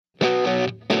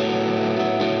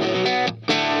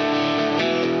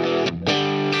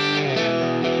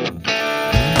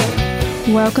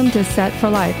Welcome to Set for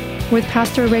Life with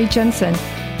Pastor Ray Jensen.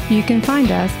 You can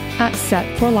find us at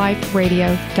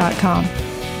setforliferadio.com.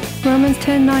 Romans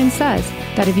 10:9 says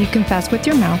that if you confess with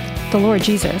your mouth the Lord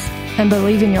Jesus and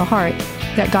believe in your heart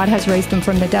that God has raised him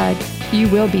from the dead, you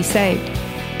will be saved.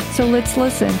 So let's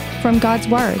listen from God's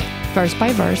Word, verse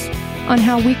by verse, on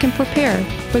how we can prepare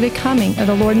for the coming of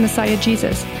the Lord and Messiah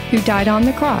Jesus, who died on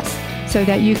the cross so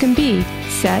that you can be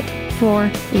set for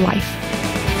life.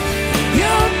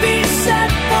 You'll be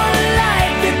set for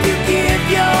life if you give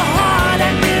your heart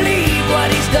and believe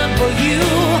what he's done for you.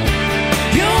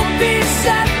 You'll be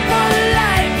set for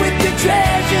life with your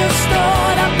treasure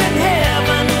stored up in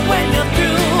heaven when you're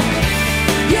through.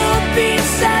 You'll be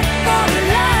set for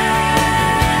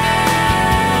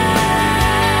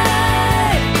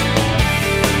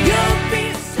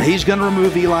life. He's going to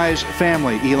remove Eli's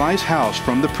family, Eli's house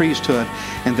from the priesthood,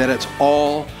 and that it's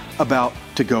all about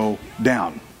to go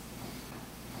down.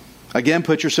 Again,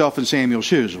 put yourself in Samuel's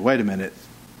shoes. Wait a minute.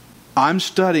 I'm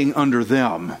studying under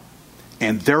them,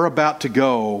 and they're about to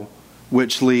go,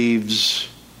 which leaves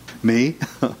me.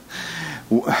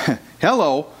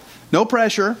 Hello, no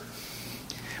pressure.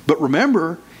 But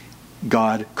remember,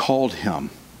 God called him.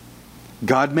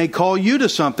 God may call you to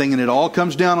something, and it all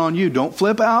comes down on you. Don't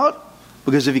flip out,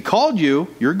 because if he called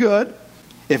you, you're good.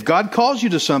 If God calls you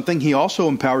to something, he also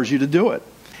empowers you to do it.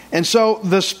 And so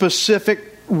the specific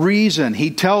reason, he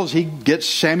gets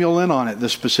Samuel in on it. The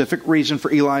specific reason for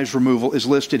Eli's removal is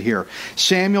listed here.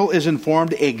 Samuel is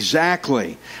informed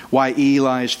exactly why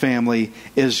Eli's family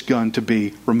is going to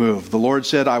be removed. The Lord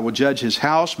said, I will judge his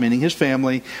house, meaning his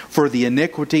family, for the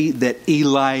iniquity that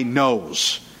Eli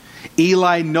knows.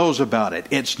 Eli knows about it.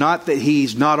 It's not that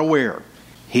he's not aware.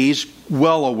 He's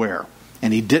well aware.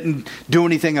 And he didn't do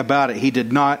anything about it. He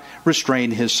did not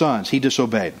restrain his sons. He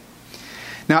disobeyed.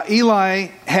 Now, Eli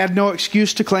had no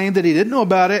excuse to claim that he didn't know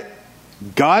about it.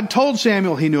 God told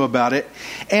Samuel he knew about it.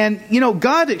 And,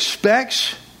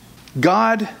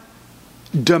 God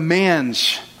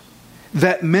demands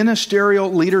that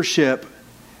ministerial leadership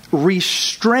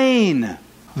restrain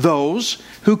those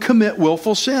who commit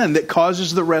willful sin that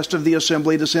causes the rest of the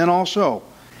assembly to sin also.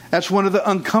 That's one of the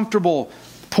uncomfortable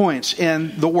points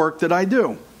in the work that I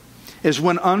do. Is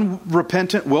when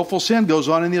unrepentant, willful sin goes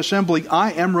on in the assembly,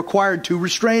 I am required to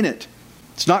restrain it.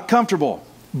 It's not comfortable,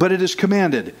 but it is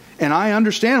commanded. And I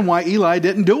understand why Eli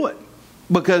didn't do it,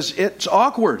 because it's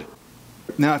awkward.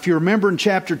 Now, if you remember in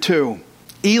chapter 2,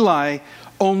 Eli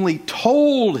only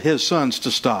told his sons to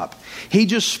stop. He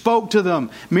just spoke to them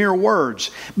mere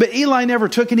words. But Eli never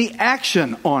took any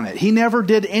action on it. He never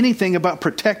did anything about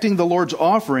protecting the Lord's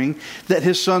offering that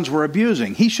his sons were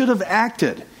abusing. He should have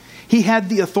acted. He had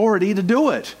the authority to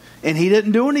do it, and he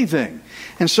didn't do anything.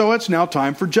 And so it's now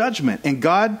time for judgment. And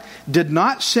God did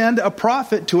not send a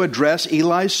prophet to address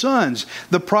Eli's sons.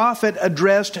 The prophet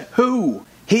addressed who?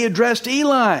 He addressed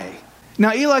Eli.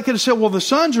 Now, Eli could have said, well, the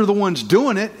sons are the ones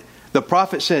doing it. The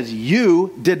prophet says,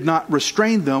 you did not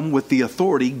restrain them with the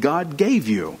authority God gave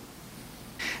you.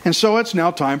 And so it's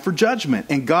now time for judgment.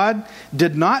 And God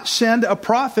did not send a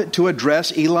prophet to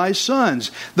address Eli's sons.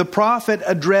 The prophet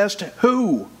addressed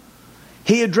who?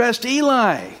 He addressed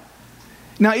Eli.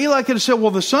 Now, Eli could have said,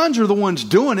 well, the sons are the ones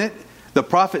doing it. The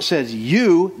prophet says,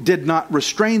 you did not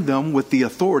restrain them with the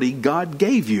authority God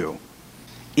gave you.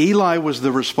 Eli was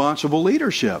the responsible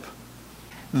leadership.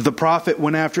 The Lord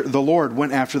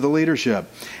went after the leadership.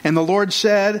 And the Lord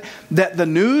said that the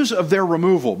news of their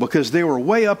removal, because they were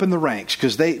way up in the ranks,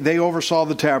 because they oversaw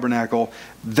the tabernacle,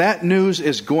 that news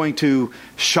is going to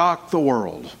shock the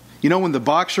world. You know, when the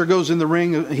boxer goes in the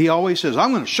ring, he always says, I'm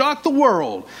going to shock the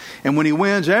world. And when he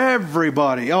wins,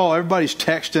 everybody's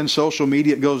texting, social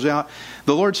media goes out.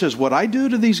 The Lord says, what I do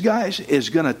to these guys is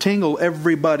going to tingle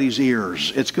everybody's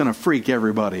ears. It's going to freak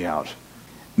everybody out.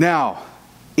 Now,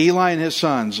 Eli and his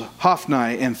sons,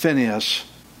 Hophni and Phinehas,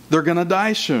 they're going to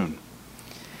die soon.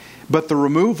 But the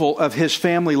removal of his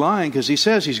family line, because he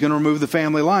says he's going to remove the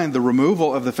family line, the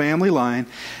removal of the family line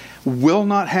will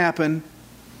not happen.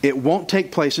 It won't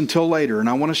take place until later. And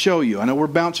I want to show you. I know we're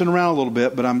bouncing around a little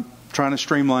bit, but I'm trying to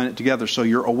streamline it together so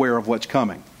you're aware of what's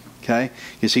coming. Okay?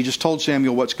 Because he just told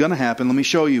Samuel what's going to happen. Let me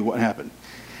show you what happened.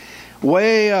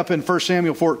 Way up in 1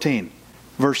 Samuel 14,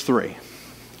 verse 3.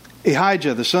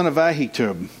 Ahijah, the son of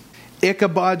Ahitub,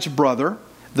 Ichabod's brother,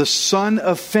 the son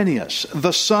of Phinehas,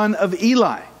 the son of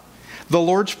Eli, the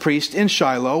Lord's priest in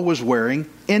Shiloh, was wearing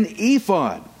an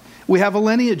ephod. We have a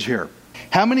lineage here.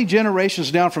 How many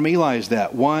generations down from Eli is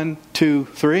that? 1, 2,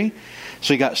 3.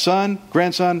 So you got son,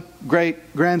 grandson,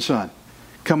 great-grandson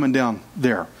coming down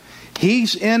there.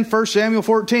 He's in 1 Samuel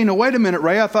 14. Now, wait a minute,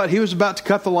 Ray. I thought he was about to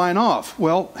cut the line off.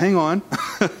 Well, hang on.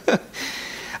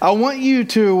 I wanted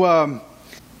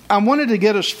to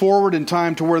get us forward in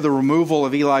time to where the removal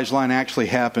of Eli's line actually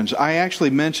happens. I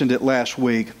actually mentioned it last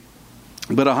week.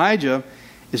 But Ahijah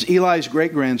is Eli's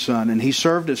great-grandson, and he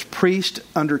served as priest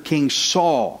under King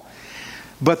Saul.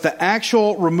 But the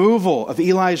actual removal of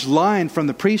Eli's line from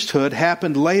the priesthood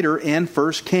happened later in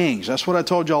 1 Kings. That's what I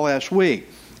told y'all last week.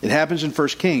 It happens in 1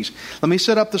 Kings. Let me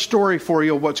set up the story for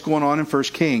you of what's going on in 1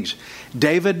 Kings.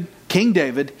 King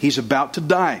David, he's about to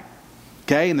die.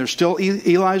 Okay, and there's still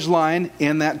Eli's line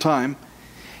in that time.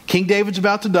 King David's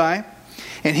about to die,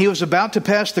 and he was about to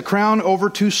pass the crown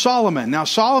over to Solomon. Now,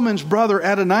 Solomon's brother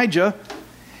Adonijah,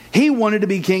 he wanted to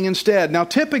be king instead. Now,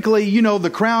 typically, the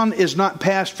crown is not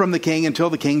passed from the king until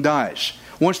the king dies.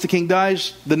 Once the king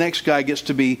dies, the next guy gets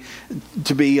to be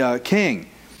king.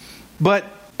 But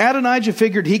Adonijah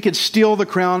figured he could steal the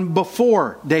crown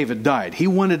before David died. He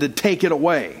wanted to take it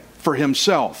away for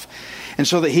himself, and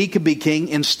so that he could be king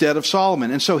instead of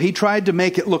Solomon. And so he tried to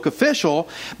make it look official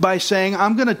by saying,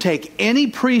 I'm going to take any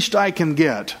priest I can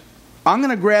get. I'm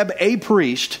going to grab a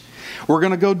priest. We're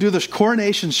going to go do this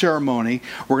coronation ceremony.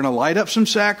 We're going to light up some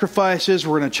sacrifices.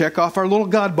 We're going to check off our little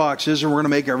God boxes, and we're going to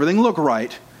make everything look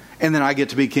right. And then I get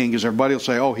to be king, because everybody will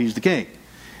say, oh, he's the king.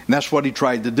 And that's what he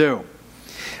tried to do.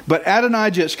 But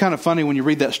Adonijah, it's kind of funny when you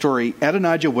read that story.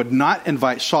 Adonijah would not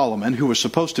invite Solomon, who was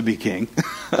supposed to be king.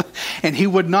 And he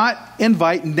would not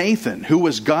invite Nathan, who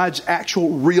was God's actual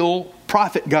real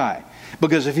prophet guy.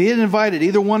 Because if he had invited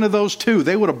either one of those two,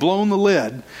 they would have blown the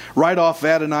lid right off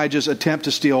Adonijah's attempt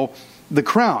to steal the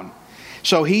crown.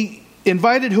 So he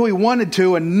invited who he wanted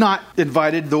to and not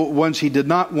invited the ones he did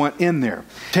not want in there.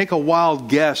 Take a wild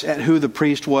guess at who the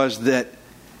priest was that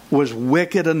was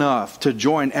wicked enough to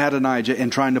join Adonijah in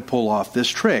trying to pull off this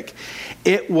trick.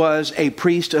 It was a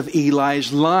priest of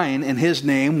Eli's line, and his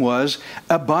name was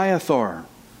Abiathar.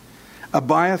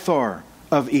 Abiathar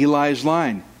of Eli's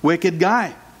line. Wicked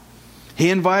guy. He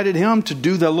invited him to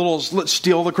do the little let's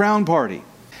steal the crown party.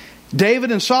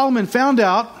 David and Solomon found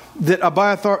out that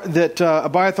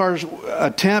Abiathar's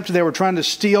attempt, they were trying to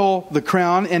steal the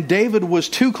crown, and David was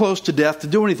too close to death to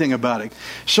do anything about it.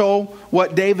 So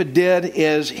what David did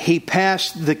is he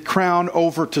passed the crown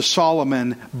over to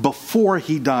Solomon before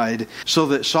he died, so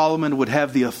that Solomon would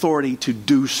have the authority to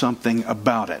do something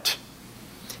about it.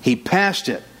 He passed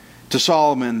it to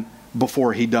Solomon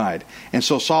before he died. And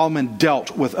so Solomon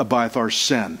dealt with Abiathar's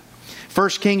sin. 1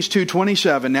 Kings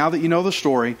 2:27, now that you know the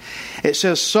story, it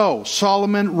says, So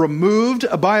Solomon removed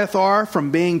Abiathar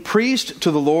from being priest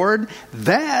to the Lord,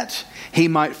 that he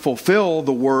might fulfill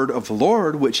the word of the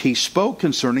Lord, which he spoke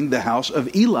concerning the house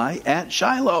of Eli at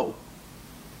Shiloh.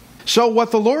 So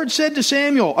what the Lord said to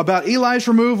Samuel about Eli's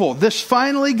removal, this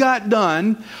finally got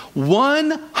done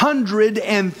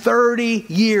 130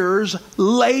 years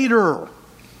later.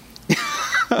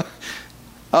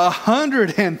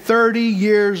 130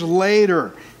 years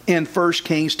later in 1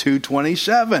 Kings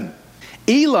 2:27.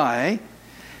 Eli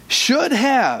should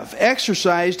have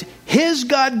exercised his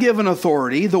God-given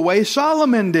authority the way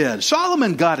Solomon did.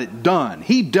 Solomon got it done.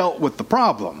 He dealt with the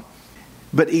problem.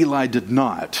 But Eli did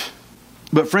not.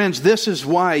 But friends, this is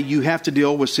why you have to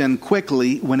deal with sin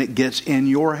quickly when it gets in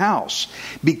your house.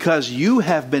 Because you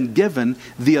have been given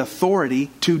the authority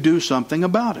to do something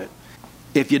about it.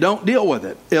 If you don't deal with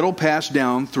it, it'll pass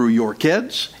down through your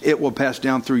kids, it will pass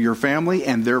down through your family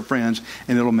and their friends,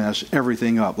 and it'll mess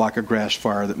everything up like a grass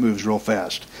fire that moves real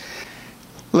fast.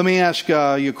 Let me ask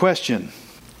you a question.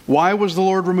 Why was the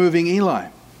Lord removing Eli?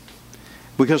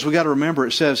 Because we got to remember,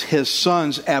 it says his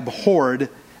sons abhorred,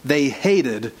 they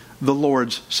hated the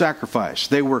Lord's sacrifice.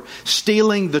 They were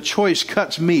stealing the choice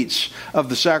cuts meats of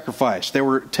the sacrifice. They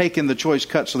were taking the choice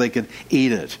cuts so they could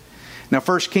eat it. Now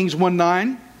 1 Kings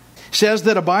 1:9 says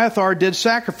that Abiathar did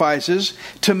sacrifices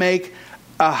to make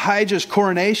Ahijah's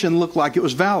coronation look like it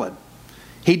was valid.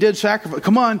 He did sacrifice.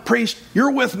 Come on, priest,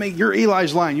 you're with me. You're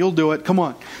Eli's line. You'll do it. Come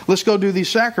on. Let's go do these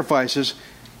sacrifices.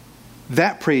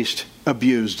 That priest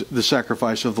abused the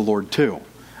sacrifice of the Lord too,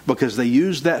 because they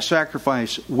used that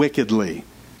sacrifice wickedly.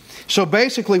 So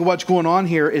basically what's going on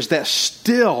here is that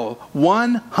still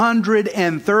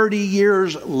 130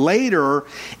 years later,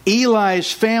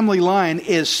 Eli's family line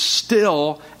is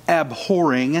still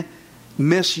abhorring,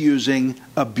 misusing,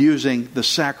 abusing the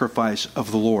sacrifice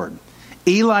of the Lord.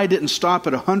 Eli didn't stop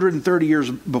at 130 years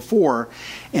before,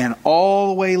 and all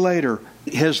the way later,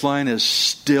 his line is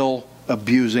still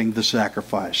abusing the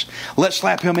sacrifice. Let's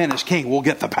slap him in as king. We'll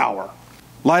get the power.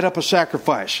 Light up a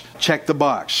sacrifice. Check the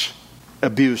box.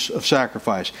 Abuse of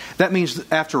sacrifice. That means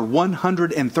that after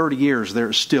 130 years, there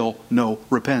is still no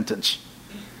repentance.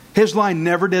 His line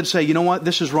never did say, you know what,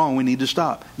 this is wrong, we need to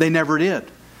stop. They never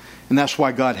did. And that's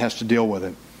why God has to deal with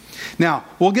it. Now,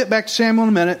 we'll get back to Samuel in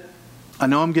a minute. I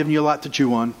know I'm giving you a lot to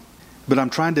chew on, but I'm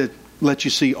trying to let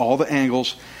you see all the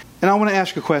angles. And I want to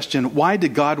ask a question. Why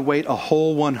did God wait a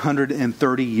whole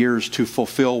 130 years to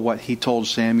fulfill what he told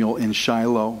Samuel in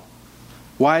Shiloh?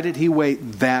 Why did he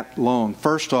wait that long?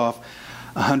 First off,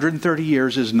 130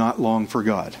 years is not long for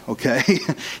God, okay?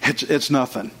 It's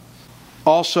nothing.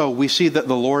 Also, we see that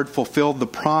the Lord fulfilled the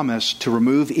promise to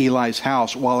remove Eli's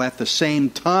house while at the same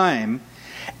time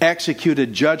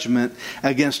executed judgment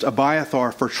against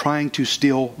Abiathar for trying to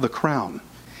steal the crown.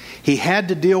 He had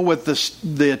to deal with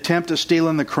the attempt of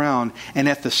stealing the crown and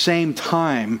at the same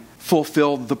time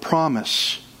fulfilled the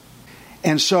promise.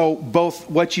 And so both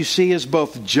what you see is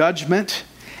both judgment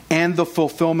and the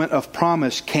fulfillment of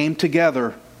promise came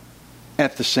together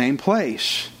at the same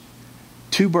place.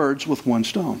 Two birds with one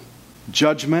stone.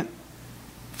 Judgment,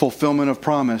 fulfillment of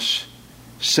promise,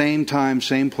 same time,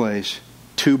 same place,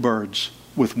 two birds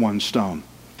with one stone.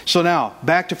 So now,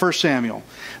 back to 1 Samuel.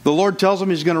 The Lord tells him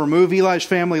he's going to remove Eli's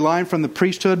family line from the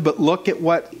priesthood, but look at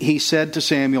what he said to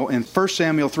Samuel in 1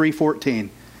 Samuel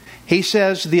 3:14. He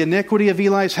says, "The iniquity of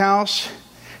Eli's house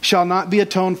shall not be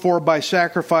atoned for by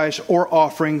sacrifice or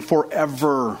offering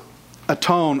forever."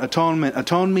 Atonement.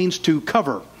 Atone means to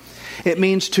cover. It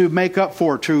means to make up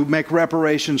for, to make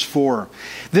reparations for.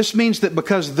 This means that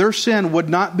because their sin would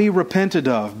not be repented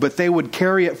of, but they would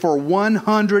carry it for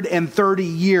 130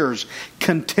 years,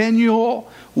 continual,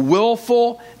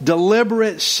 willful,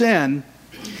 deliberate sin,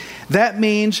 that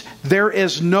means there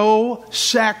is no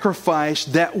sacrifice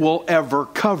that will ever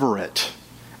cover it.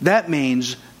 That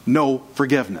means no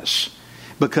forgiveness,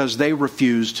 because they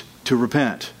refused to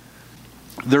repent.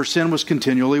 Their sin was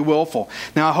continually willful.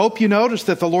 Now, I hope you noticed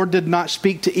that the Lord did not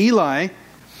speak to Eli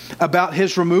about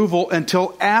his removal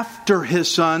until after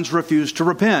his sons refused to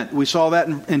repent. We saw that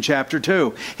in chapter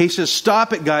 2. He says,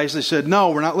 "Stop it, guys." They said, "No,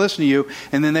 we're not listening to you."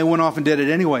 And then they went off and did it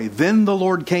anyway. Then the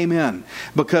Lord came in,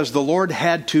 because the Lord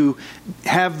had to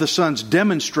have the sons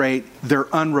demonstrate their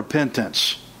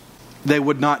unrepentance. They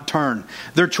would not turn.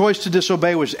 Their choice to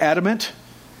disobey was adamant.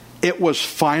 It was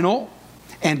final.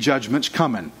 And judgment's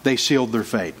coming. They sealed their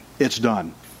fate. It's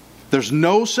done. There's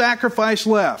no sacrifice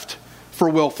left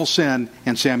for willful sin,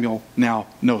 and Samuel now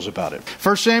knows about it.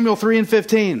 1 Samuel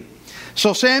 3:15.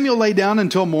 "So Samuel lay down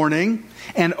until morning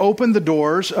and opened the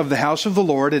doors of the house of the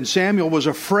Lord, and Samuel was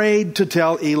afraid to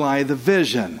tell Eli the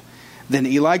vision. Then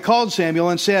Eli called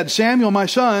Samuel and said, 'Samuel, my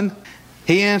son.'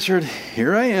 He answered,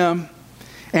 'Here I am.'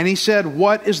 And he said,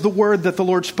 'What is the word that the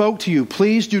Lord spoke to you?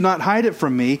 Please do not hide it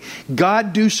from me.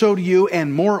 God do so to you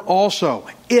and more also,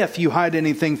 if you hide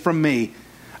anything from me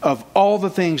of all the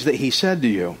things that he said to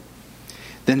you.'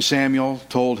 Then Samuel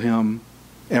told him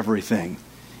everything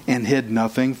and hid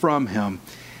nothing from him.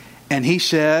 And he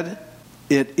said,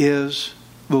 'It is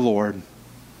the Lord.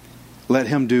 Let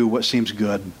him do what seems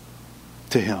good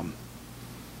to him.'"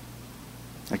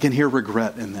 I can hear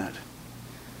regret in that.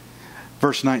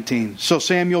 Verse 19. "So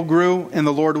Samuel grew, and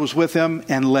the Lord was with him,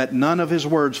 and let none of his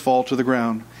words fall to the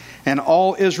ground. And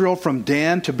all Israel from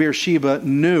Dan to Beersheba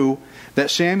knew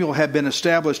that Samuel had been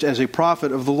established as a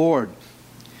prophet of the Lord.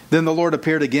 Then the Lord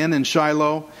appeared again in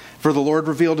Shiloh, for the Lord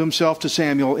revealed himself to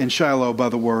Samuel in Shiloh by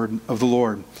the word of the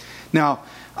Lord." Now,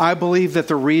 I believe that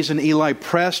the reason Eli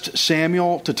pressed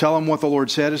Samuel to tell him what the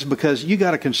Lord said is because you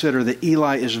got to consider that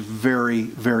Eli is very,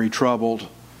 very troubled.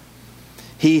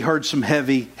 He heard some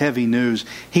heavy, heavy news.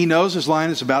 He knows his line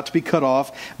is about to be cut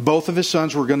off. Both of his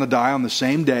sons were going to die on the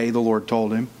same day, the Lord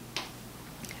told him.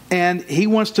 And he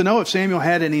wants to know if Samuel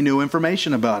had any new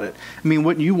information about it. I mean,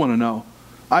 wouldn't you want to know?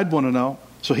 I'd want to know.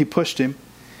 So he pushed him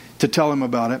to tell him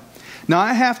about it. Now,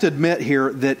 I have to admit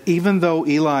here that even though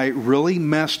Eli really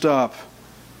messed up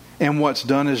and what's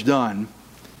done is done,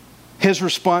 his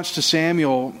response to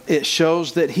Samuel, it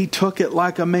shows that he took it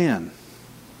like a man.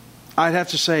 I'd have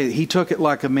to say he took it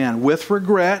like a man with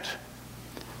regret,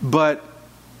 but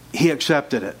he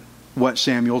accepted it, what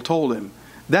Samuel told him.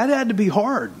 That had to be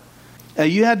hard.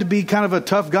 You had to be kind of a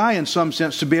tough guy in some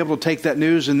sense to be able to take that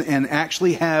news and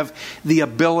actually have the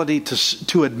ability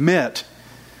to admit,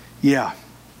 yeah,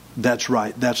 that's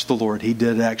right, that's the Lord. He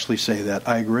did actually say that.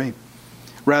 I agree.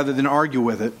 Rather than argue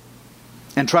with it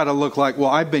and try to look like, well,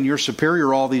 I've been your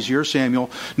superior all these years,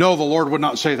 Samuel. No, the Lord would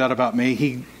not say that about me.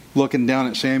 He looking down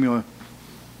at Samuel.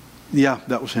 Yeah,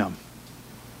 that was him.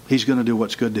 He's going to do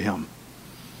what's good to him.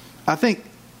 I think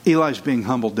Eli's being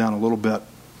humbled down a little bit.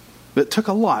 But it took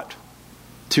a lot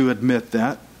to admit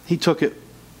that. He took it,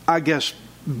 I guess,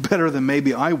 better than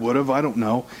maybe I would have. I don't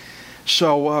know.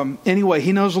 So anyway,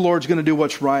 he knows the Lord's going to do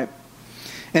what's right.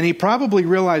 And he probably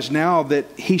realized now that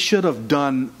he should have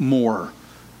done more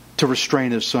to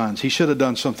restrain his sons. He should have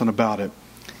done something about it.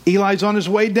 Eli's on his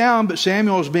way down, but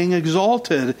Samuel is being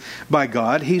exalted by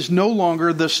God. He's no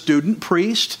longer the student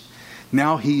priest.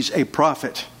 Now he's a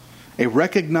prophet, a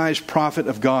recognized prophet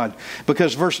of God.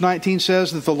 Because verse 19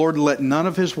 says that the Lord let none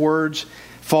of his words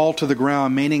fall to the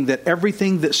ground, meaning that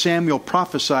everything that Samuel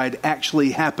prophesied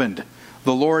actually happened.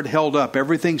 The Lord held up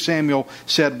everything Samuel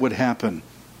said would happen.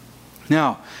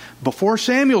 Now, before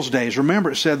Samuel's days,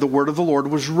 remember it said the word of the Lord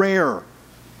was rare.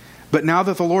 But now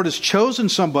that the Lord has chosen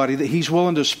somebody that he's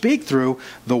willing to speak through,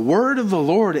 the word of the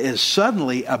Lord is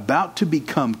suddenly about to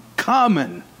become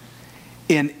common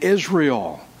in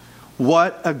Israel.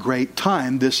 What a great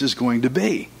time this is going to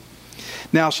be.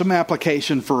 Now, some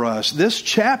application for us. This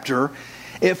chapter,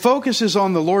 it focuses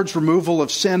on the Lord's removal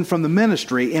of sin from the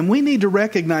ministry, and we need to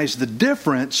recognize the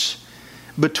difference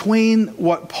between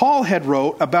what Paul had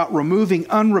wrote about removing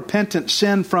unrepentant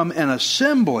sin from an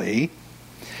assembly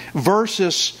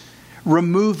versus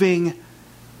removing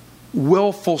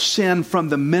willful sin from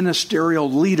the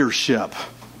ministerial leadership.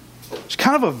 It's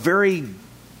kind of a very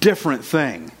different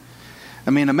thing. I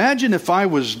mean, imagine if I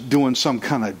was doing some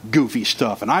kind of goofy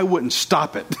stuff and I wouldn't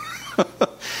stop it.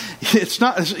 It's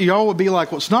not, y'all would be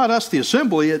like, well, it's not us, the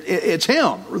assembly, it's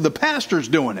him, the pastor's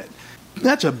doing it.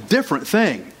 That's a different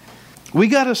thing. We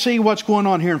got to see what's going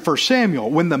on here in 1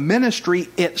 Samuel when the ministry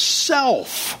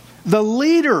itself, the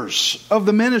leaders of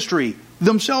the ministry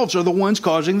themselves are the ones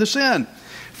causing the sin.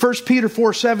 1 Peter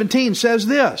 4:17 says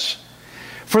this,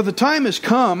 "For the time has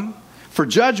come for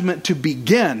judgment to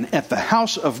begin at the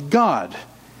house of God.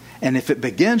 And if it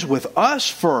begins with us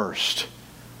first,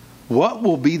 what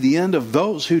will be the end of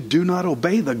those who do not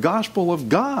obey the gospel of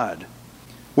God?"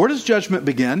 Where does judgment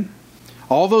begin?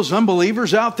 All those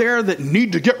unbelievers out there that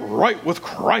need to get right with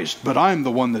Christ, but I'm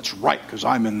the one that's right because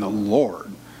I'm in the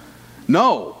Lord.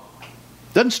 No.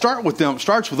 Doesn't start with them, it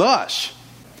starts with us.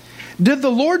 Did the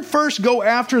Lord first go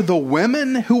after the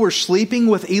women who were sleeping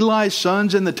with Eli's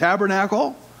sons in the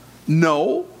tabernacle?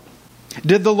 No.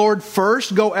 Did the Lord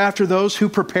first go after those who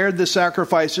prepared the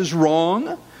sacrifices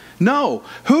wrong? No.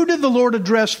 Who did the Lord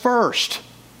address first?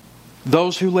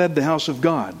 Those who led the house of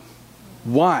God.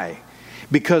 Why?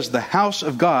 Because the house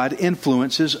of God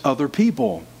influences other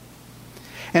people.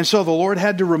 And so the Lord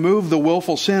had to remove the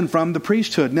willful sin from the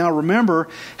priesthood. Now remember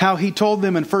how he told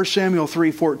them in 1 Samuel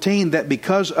 3:14 that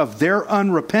because of their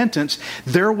unrepentance,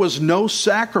 there was no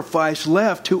sacrifice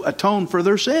left to atone for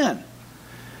their sin.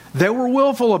 They were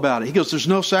willful about it. He goes, there's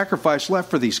no sacrifice left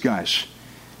for these guys.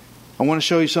 I want to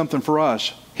show you something for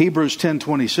us. Hebrews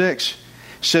 10:26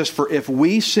 says, "For if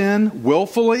we sin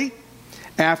willfully,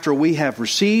 after we have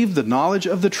received the knowledge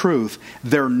of the truth,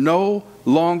 there no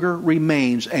longer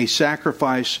remains a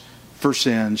sacrifice for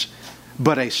sins,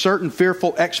 but a certain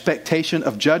fearful expectation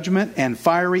of judgment and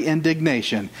fiery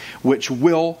indignation, which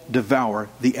will devour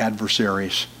the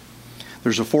adversaries."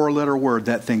 There's a 4-letter word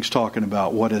that thing's talking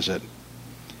about. What is it?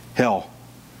 Hell.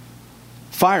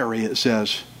 Fiery, it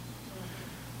says.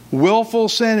 Willful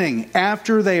sinning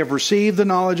after they have received the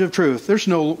knowledge of truth. There's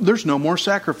no more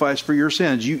sacrifice for your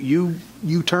sins.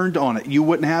 You turned on it. You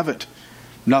wouldn't have it.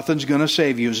 Nothing's going to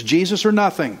save you. It's Jesus or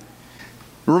nothing.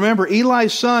 Remember,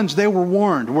 Eli's sons, they were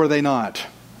warned, were they not?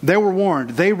 They were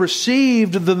warned. They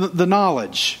received the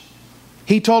knowledge.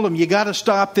 He told them, you got to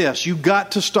stop this. You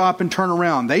got to stop and turn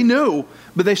around. They knew,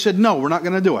 but they said, no, we're not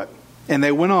going to do it. And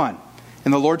they went on.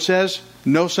 And the Lord says,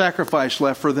 no sacrifice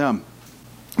left for them.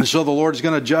 And so the Lord is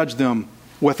going to judge them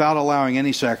without allowing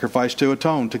any sacrifice to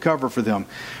atone, to cover for them.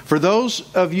 For those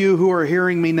of you who are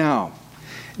hearing me now,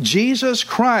 Jesus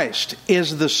Christ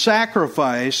is the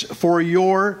sacrifice for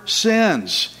your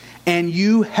sins. And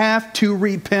you have to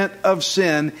repent of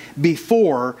sin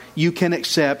before you can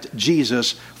accept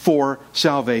Jesus for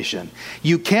salvation.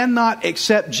 You cannot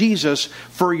accept Jesus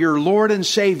for your Lord and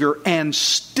Savior and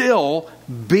still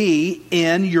be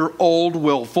in your old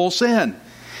willful sin.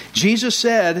 Jesus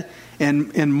said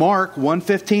in Mark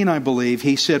 1:15, I believe,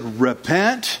 he said,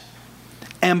 repent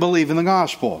and believe in the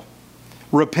gospel.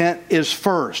 Repent is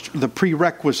first, the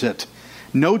prerequisite.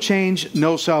 No change,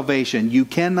 no salvation. You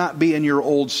cannot be in your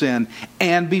old sin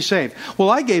and be saved. Well,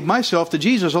 I gave myself to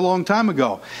Jesus a long time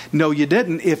ago. No, you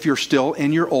didn't if you're still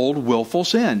in your old willful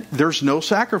sin. There's no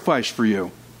sacrifice for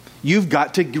you. You've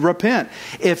got to repent.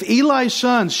 If Eli's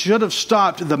sons should have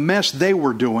stopped the mess they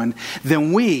were doing,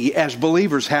 then we as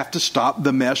believers have to stop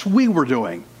the mess we were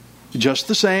doing. Just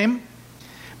the same.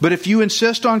 But if you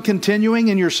insist on continuing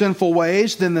in your sinful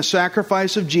ways, then the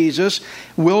sacrifice of Jesus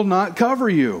will not cover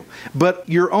you. But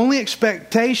your only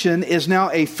expectation is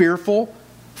now a fearful,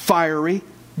 fiery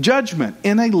judgment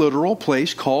in a literal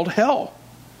place called hell.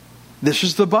 This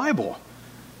is the Bible.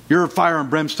 You're fire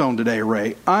and brimstone today,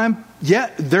 Ray.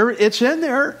 It's in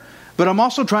there. but I'm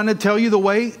also trying to tell you the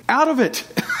way out of it.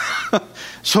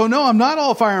 So no, I'm not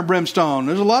all fire and brimstone.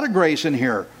 There's a lot of grace in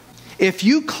here. If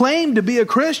you claim to be a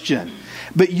Christian,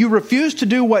 but you refuse to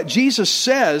do what Jesus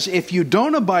says, if you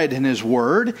don't abide in His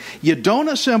Word, you don't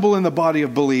assemble in the body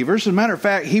of believers. As a matter of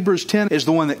fact, Hebrews 10 is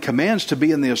the one that commands to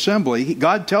be in the assembly.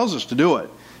 God tells us to do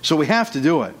it, so we have to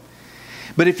do it.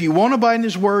 But if you won't abide in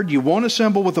His Word, you won't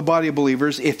assemble with the body of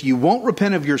believers, if you won't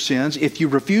repent of your sins, if you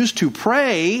refuse to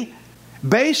pray,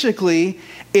 basically,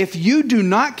 if you do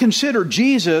not consider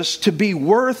Jesus to be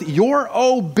worth your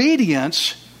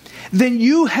obedience, then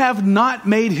you have not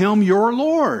made Him your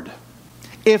Lord.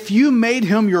 If you made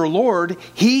Him your Lord,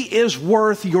 He is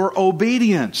worth your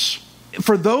obedience.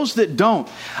 For those that don't,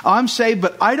 I'm saved,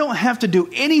 but I don't have to do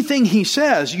anything He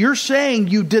says. You're saying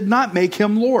you did not make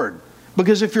Him Lord.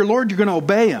 Because if you're Lord, you're going to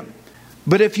obey Him.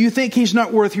 But if you think He's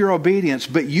not worth your obedience,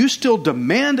 but you still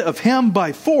demand of Him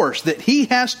by force that He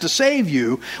has to save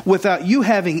you without you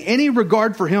having any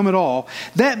regard for Him at all,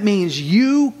 that means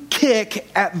you kick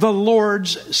at the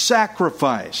Lord's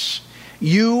sacrifice.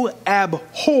 You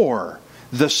abhor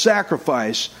the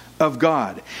sacrifice of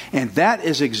God. And that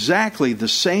is exactly the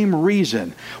same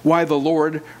reason why the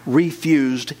Lord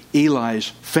refused Eli's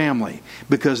family,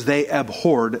 because they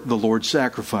abhorred the Lord's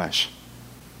sacrifice.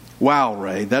 Wow,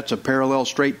 Ray, that's a parallel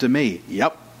straight to me.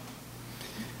 Yep,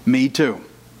 me too.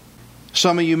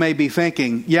 Some of you may be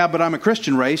thinking, yeah, but I'm a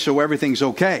Christian, Ray, so everything's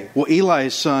okay. Well,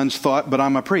 Eli's sons thought, but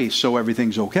I'm a priest, so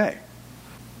everything's okay.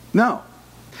 No.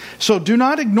 So do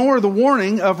not ignore the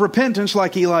warning of repentance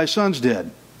like Eli's sons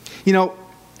did. You know,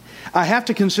 I have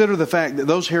to consider the fact that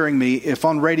those hearing me, if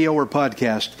on radio or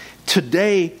podcast,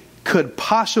 today could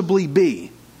possibly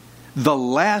be the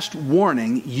last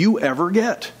warning you ever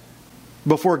get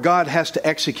before God has to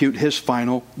execute His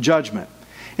final judgment.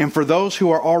 And for those who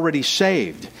are already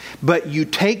saved, but you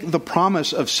take the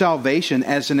promise of salvation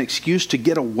as an excuse to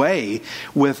get away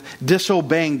with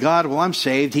disobeying God. Well, I'm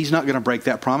saved. He's not going to break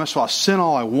that promise, so I'll sin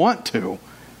all I want to.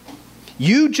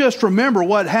 You just remember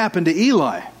what happened to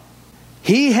Eli.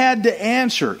 He had to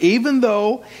answer, even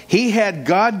though he had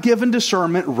God-given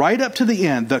discernment right up to the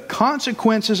end. The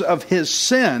consequences of his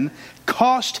sin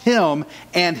cost him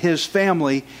and his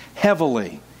family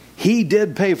heavily. He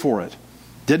did pay for it.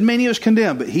 Didn't mean he was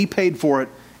condemned, but he paid for it,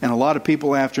 and a lot of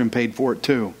people after him paid for it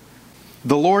too.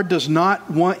 The Lord does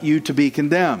not want you to be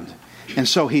condemned. And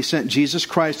so He sent Jesus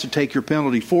Christ to take your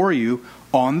penalty for you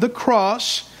on the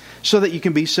cross so that you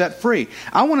can be set free.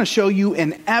 I want to show you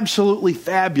an absolutely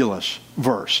fabulous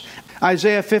verse.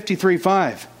 Isaiah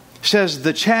 53:5 says,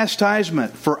 "The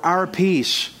chastisement for our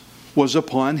peace was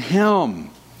upon Him,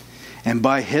 and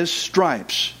by His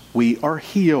stripes we are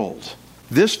healed."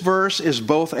 This verse is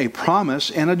both a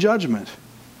promise and a judgment,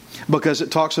 because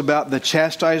it talks about the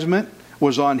chastisement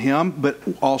was on Him, but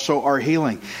also our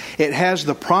healing. It has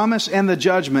the promise and the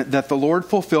judgment that the Lord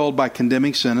fulfilled by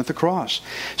condemning sin at the cross.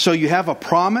 So you have a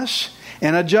promise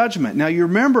and a judgment. Now you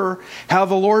remember how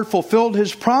the Lord fulfilled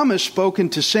His promise spoken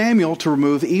to Samuel to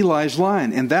remove Eli's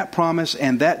line. And that promise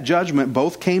and that judgment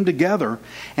both came together,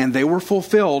 and they were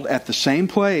fulfilled at the same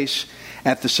place,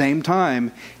 at the same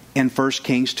time, in 1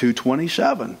 Kings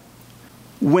 2:27.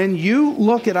 When you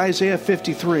look at Isaiah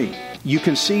 53, you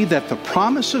can see that the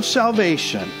promise of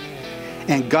salvation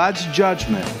and God's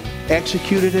judgment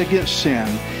executed against sin,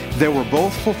 they were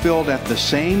both fulfilled at the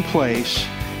same place,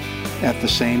 at the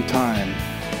same time,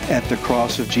 at the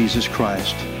cross of Jesus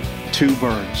Christ. Two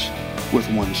birds with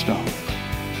one stone.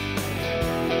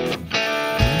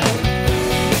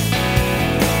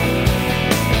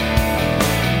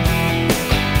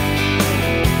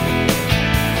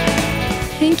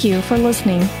 Thank you for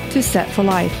listening to Set for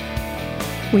Life.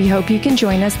 We hope you can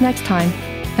join us next time,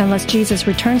 unless Jesus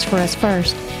returns for us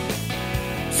first.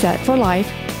 Set for Life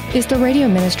is the radio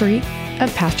ministry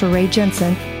of Pastor Ray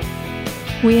Jensen.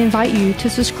 We invite you to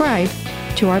subscribe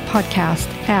to our podcast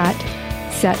at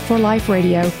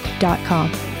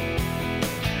setforliferadio.com.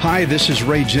 Hi, this is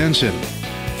Ray Jensen.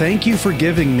 Thank you for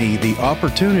giving me the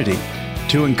opportunity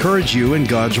to encourage you in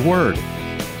God's Word.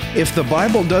 If the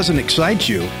Bible doesn't excite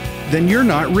you, then you're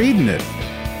not reading it.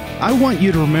 I want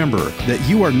you to remember that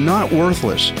you are not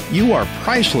worthless. You are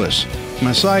priceless.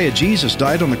 Messiah Jesus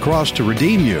died on the cross to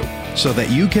redeem you so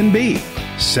that you can be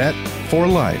set for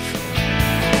life.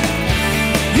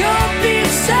 You'll be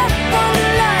set for